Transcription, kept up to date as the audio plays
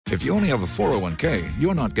If you only have a 401k,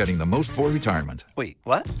 you're not getting the most for retirement. Wait,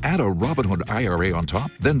 what? Add a Robinhood IRA on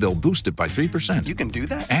top, then they'll boost it by 3%. You can do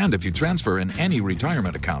that? And if you transfer in any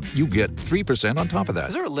retirement account, you get 3% on top of that.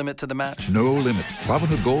 Is there a limit to the match? No limit.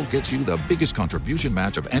 Robinhood Gold gets you the biggest contribution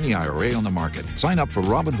match of any IRA on the market. Sign up for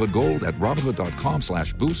Robinhood Gold at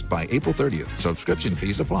Robinhood.com/boost by April 30th. Subscription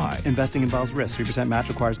fees apply. Investing involves risk. 3% match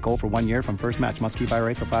requires gold for 1 year from first match. Must keep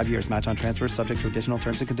IRA for 5 years. Match on transfers subject to additional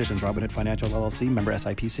terms and conditions. Robinhood Financial LLC, member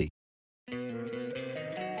SIPC.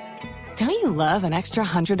 Don't you love an extra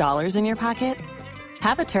 $100 in your pocket?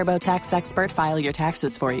 Have a TurboTax expert file your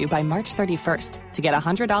taxes for you by March 31st to get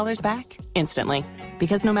 $100 back instantly.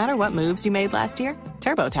 Because no matter what moves you made last year,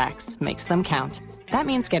 TurboTax makes them count. That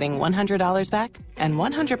means getting $100 back and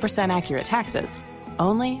 100% accurate taxes,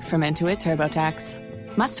 only from Intuit TurboTax.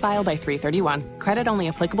 Must file by 3/31. Credit only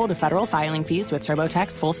applicable to federal filing fees with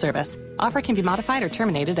TurboTax full service. Offer can be modified or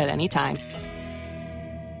terminated at any time.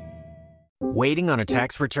 Waiting on a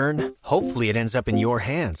tax return? Hopefully it ends up in your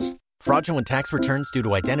hands. Fraudulent tax returns due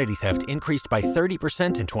to identity theft increased by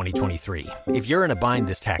 30% in 2023. If you're in a bind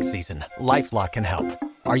this tax season, LifeLock can help.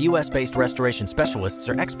 Our U.S.-based restoration specialists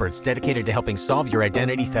are experts dedicated to helping solve your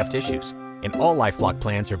identity theft issues. And all LifeLock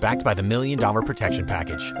plans are backed by the $1 Million Protection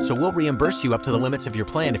Package. So we'll reimburse you up to the limits of your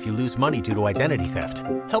plan if you lose money due to identity theft.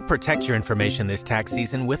 Help protect your information this tax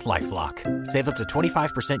season with LifeLock. Save up to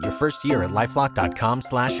 25% your first year at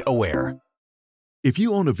LifeLock.com/aware. If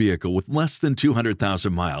you own a vehicle with less than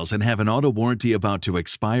 200,000 miles and have an auto warranty about to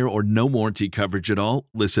expire or no warranty coverage at all,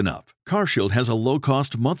 listen up. CarShield has a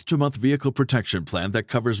low-cost month-to-month vehicle protection plan that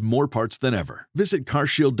covers more parts than ever. Visit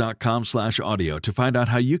carshield.com/audio to find out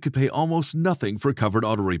how you could pay almost nothing for covered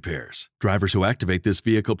auto repairs. Drivers who activate this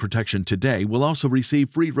vehicle protection today will also receive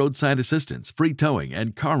free roadside assistance, free towing,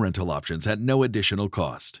 and car rental options at no additional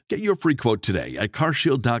cost. Get your free quote today at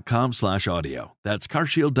carshield.com/audio. That's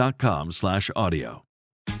carshield.com/audio.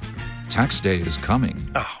 Tax day is coming.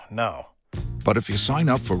 Oh, no. But if you sign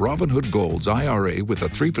up for Robinhood Gold's IRA with a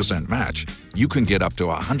 3% match, you can get up to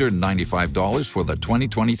 $195 for the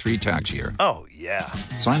 2023 tax year. Oh, yeah.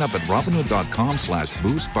 Sign up at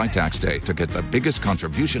Robinhood.com/boost by tax day to get the biggest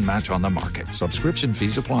contribution match on the market. Subscription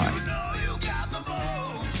fees apply.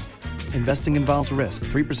 Investing involves risk.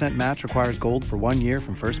 3% match requires gold for 1 year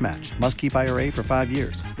from first match. Must keep IRA for 5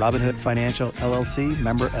 years. Robinhood Financial LLC,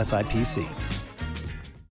 member SIPC.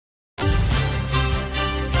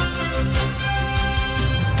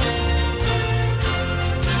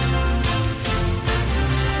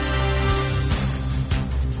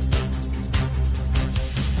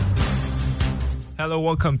 Hello,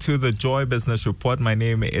 welcome to the Joy Business Report. My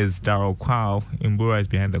name is Daryl Kwao. Imbura is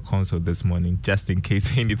behind the console this morning, just in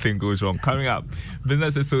case anything goes wrong. Coming up,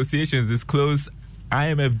 business associations disclose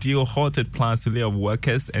IMF deal halted plans to lay off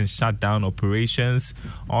workers and shut down operations.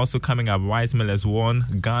 Also coming up, rice millers warn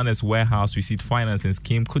Ghana's warehouse receipt financing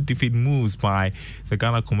scheme could defeat moves by the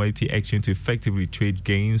Ghana Commodity Exchange to effectively trade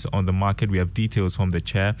gains on the market. We have details from the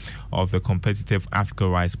chair of the competitive Africa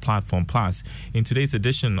Rice Platform. Plus, in today's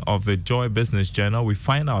edition of the Joy Business Journal, we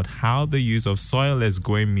find out how the use of soilless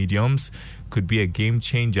growing mediums could be a game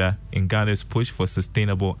changer in Ghana's push for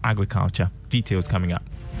sustainable agriculture. Details coming up.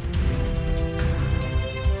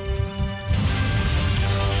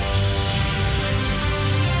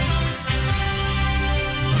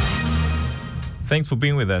 Thanks for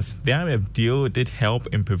being with us. The IMF deal did help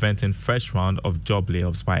in preventing fresh round of job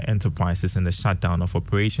layoffs by enterprises and the shutdown of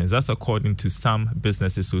operations. That's according to some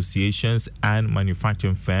business associations and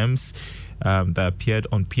manufacturing firms that appeared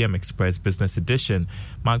on PM Express Business Edition.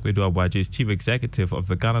 Mark Bedu-Abuaje is Chief Executive of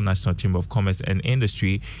the Ghana National Chamber of Commerce and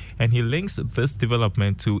Industry, and he links this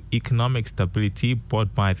development to economic stability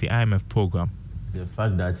brought by the IMF program. The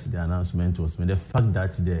fact that the announcement was made, the fact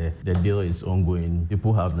that the deal is ongoing,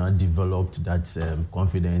 people have now developed that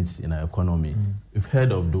confidence in our economy. We've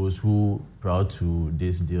heard of those who, prior to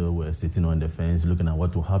this deal, were sitting on the fence looking at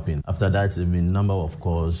what will happen. After that, there have been a number of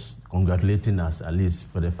calls congratulating us, at least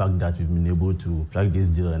for the fact that we've been able to track this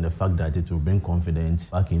deal and the fact that it will bring confidence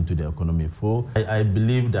back into the economy. I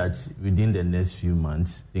believe that within the next few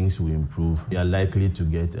months, things will improve. We are likely to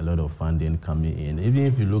get a lot of funding coming in. Even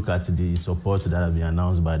if you look at the support that has been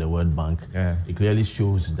announced by the World Bank, it clearly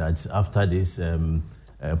shows that after this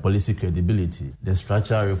policy credibility, the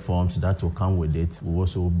structural reforms that will come with it will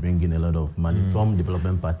also bring in a lot of money from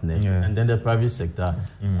development partners and then the private sector.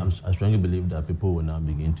 I strongly believe that people will now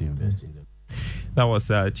begin to invest in them. That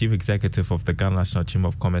was Chief Executive of the Ghana National Chamber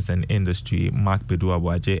of Commerce and Industry, Mark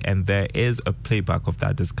Bedu-Aboagye, and there is a playback of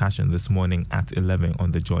that discussion this morning at 11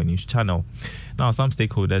 on the Joy News channel. Now, some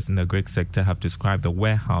stakeholders in the agri sector have described the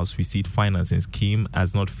warehouse receipt financing scheme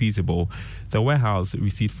as not feasible. The warehouse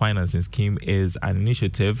receipt financing scheme is an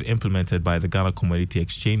initiative implemented by the Ghana Commodity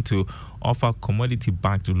Exchange to offer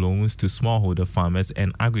commodity-backed loans to smallholder farmers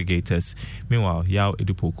and aggregators. Meanwhile, Yao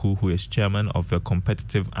Edupoku, who is chairman of the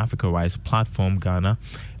Competitive Africa Rice Platform Ghana,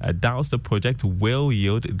 doubts the project will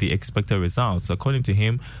yield the expected results. According to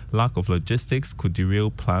him, lack of logistics could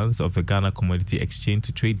derail plans of the Ghana Commodity Exchange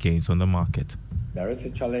to trade gains on the market. There is a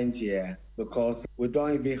challenge here because we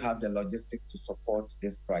don't even have the logistics to support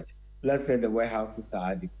this project. Let's say the warehouses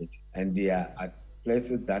are adequate and they are at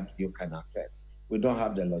places that you can access. We don't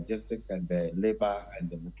have the logistics and the labor and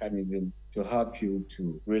the mechanism to help you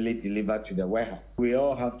to really deliver to the warehouse. We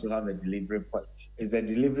all have to have a delivery point. Is the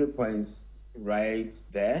delivery points right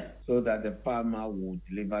there so that the farmer will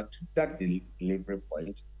deliver to that delivery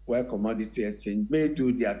point where Commodity Exchange may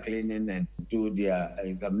do their cleaning and do their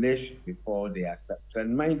examination before they accept.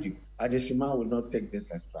 And mind you, Adeshima will not take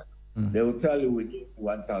this extra. They will tell you we need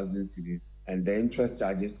 1,000 cedis and the interest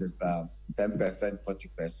charges is 10%,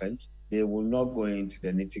 40%. They will not go into the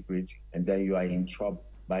nitty-gritty and then you are in trouble.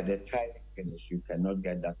 By the time you finish, you cannot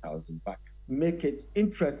get that 1,000 back. Make it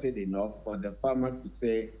interesting enough for the farmer to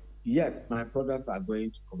say, yes, my products are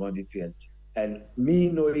going to Commodity Exchange. And me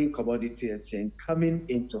knowing Commodity Exchange coming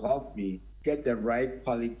in to help me get the right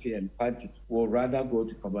quality and quantity will rather go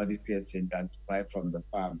to Commodity Exchange than to buy from the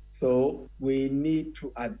farm. So we need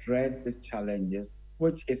to address the challenges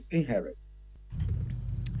which is inherent.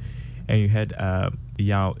 And you had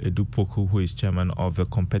Yao Edupoku, who is chairman of the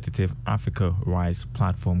Competitive Africa Rice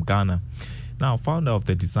Platform Ghana. Now, founder of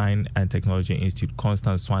the Design and Technology Institute,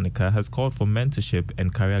 Constance Swaneker, has called for mentorship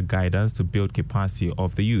and career guidance to build capacity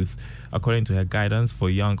of the youth. According to her, guidance for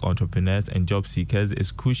young entrepreneurs and job seekers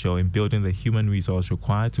is crucial in building the human resource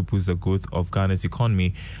required to boost the growth of Ghana's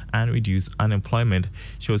economy and reduce unemployment.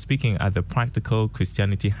 She was speaking at the Practical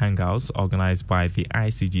Christianity Hangouts organized by the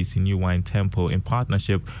ICGC New Wine Temple in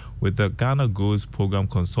partnership with the Ghana Grows Program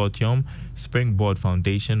Consortium, Springboard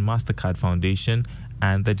Foundation, MasterCard Foundation,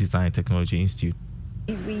 and the Design Technology Institute.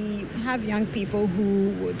 We have young people who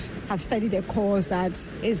would have studied a course that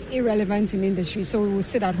is irrelevant in industry, so we will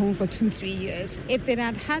sit at home for 2-3 years. If they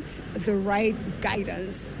had had the right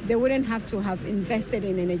guidance, they wouldn't have to have invested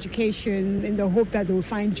in an education in the hope that they will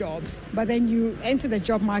find jobs. But then you enter the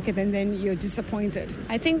job market and then you're disappointed.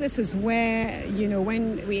 I think this is where,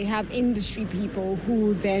 when we have industry people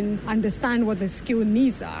who then understand what the skill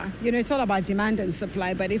needs are, it's all about demand and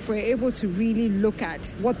supply. But if we're able to really look at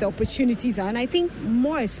what the opportunities are, and I think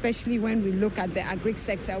more especially when we look at the agri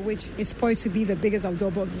sector, which is poised to be the biggest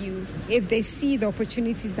absorber of youth, if they see the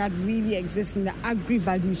opportunities that really exist in the agri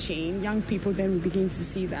value chain, young people then will begin to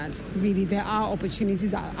see that really there are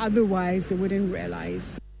opportunities that otherwise they wouldn't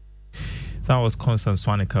realize. That was Constance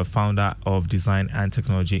Swaneker, founder of Design and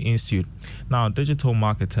Technology Institute. Now, digital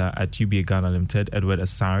marketer at UBA Ghana Limited, Edward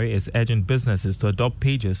Asare, is urging businesses to adopt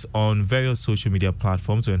pages on various social media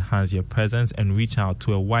platforms to enhance their presence and reach out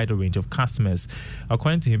to a wider range of customers.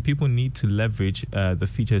 According to him, people need to leverage the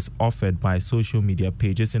features offered by social media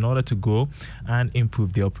pages in order to grow and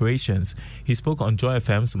improve their operations. He spoke on Joy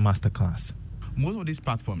FM's Masterclass. Most of these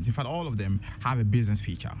platforms, in fact, all of them have a business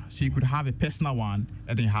feature. So you could have a personal one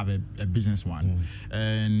and then you have a business one.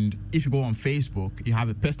 And if you go on Facebook, you have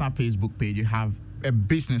a personal Facebook page, you have a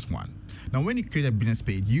business one. Now, when you create a business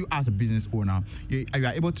page, you as a business owner, you are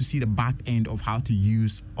able to see the back end of how to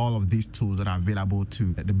use all of these tools that are available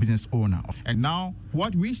to the business owner. And now,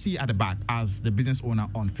 what we see at the back as the business owner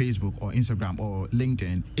on Facebook or Instagram or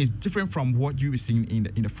LinkedIn is different from what you were seeing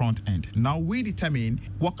in the front end. Now, we determine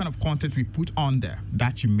what kind of content we put on there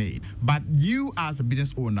that you made. But you as a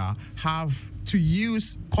business owner have to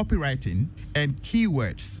use copywriting and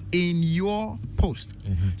keywords in your post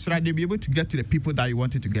so that they'll be able to get to the people that you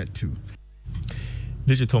wanted to get to.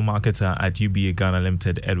 Digital marketer at UBA Ghana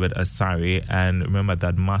Limited, Edward Asare. And remember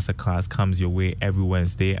that Masterclass comes your way every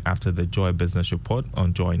Wednesday after the Joy Business Report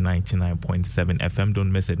on Joy 99.7 FM.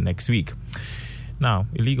 Don't miss it next week. Now,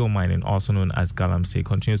 illegal mining, also known as galamsey,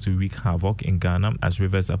 continues to wreak havoc in Ghana as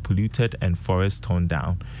rivers are polluted and forests torn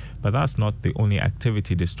down. But that's not the only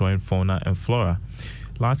activity destroying fauna and flora.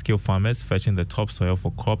 Large-scale farmers fetching the topsoil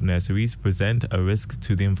for crop nurseries present a risk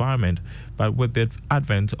to the environment, but with the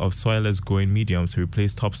advent of soilless growing mediums to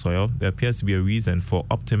replace topsoil, there appears to be a reason for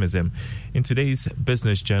optimism. In today's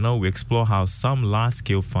Business Journal, we explore how some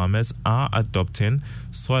large-scale farmers are adopting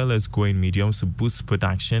soilless growing mediums to boost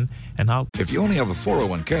production and how... If you only have a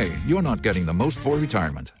 401k, you're not getting the most for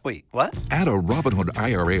retirement. Wait, what? Add a Robinhood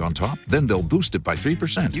IRA on top, then they'll boost it by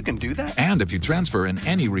 3%. You can do that? And if you transfer in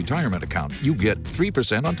any retirement account, you get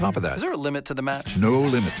 3% on top of that. Is there a limit to the match? No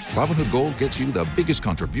limit. Robinhood Gold gets you the biggest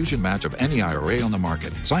contribution match of any IRA on the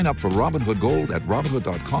market. Sign up for Robinhood Gold at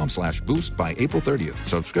Robinhood.com/boost by April 30th.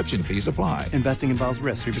 Subscription fees apply. Investing involves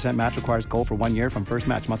risk. 3% match requires gold for 1 year from first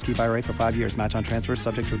match. Must keep IRA for 5 years. Match on transfers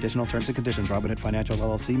subject to additional terms and conditions. Robinhood Financial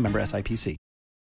LLC, member SIPC.